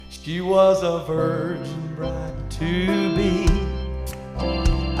She was a virgin bride to be.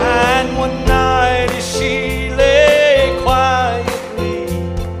 And one night as she lay quietly,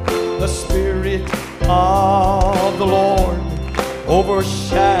 the Spirit of the Lord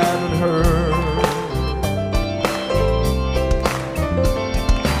overshadowed her.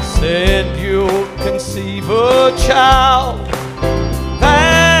 Said, you'll conceive a child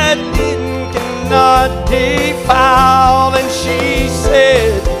that Eden cannot defile. And she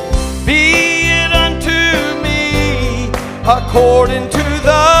said, be it unto me according to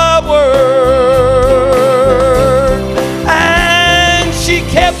the word. And she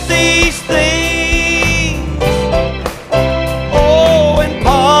kept these things, oh, and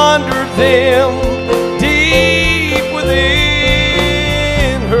pondered them deep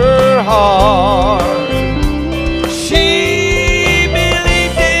within her heart. She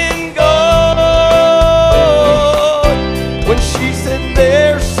believed in God when she said,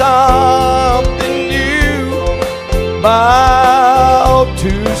 there's something new about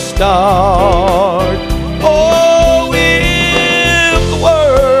to start. Oh, if the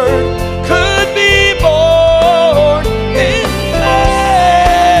Word could be born in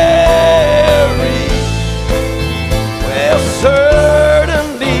Mary, well,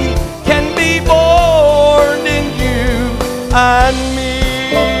 certainly can be born in you and me.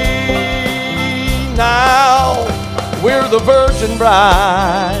 Now we're the virgin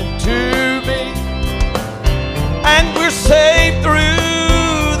bride to be, and we're saved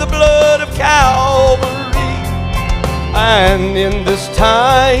through the blood of Calvary. And in this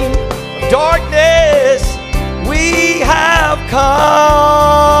time of darkness we have come.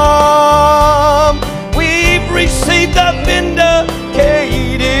 We've received the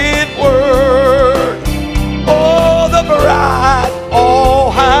vindicated word. Oh, the bride all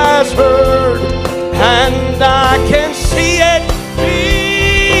has heard, and I can see it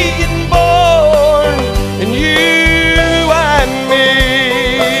being born in you and me.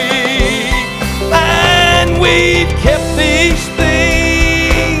 And we've kept these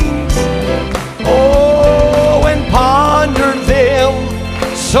things, oh, and pondered them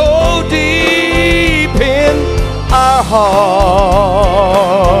so deep in our hearts.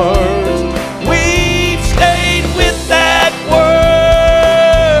 We've stayed with that word,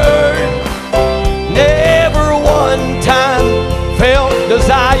 never one time felt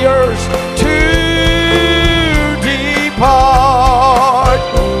desires to depart.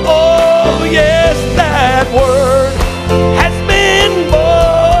 Oh yes, that word has been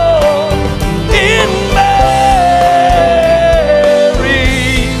born in Mary,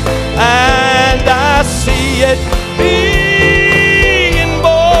 and I see it being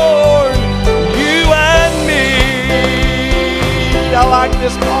born, you and me. I like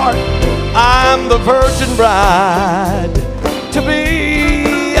this part. I'm the virgin bride to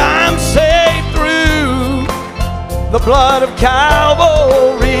be. I'm saved through the blood of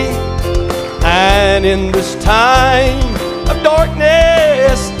Calvary. And in this time of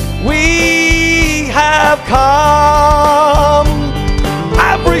darkness we have come.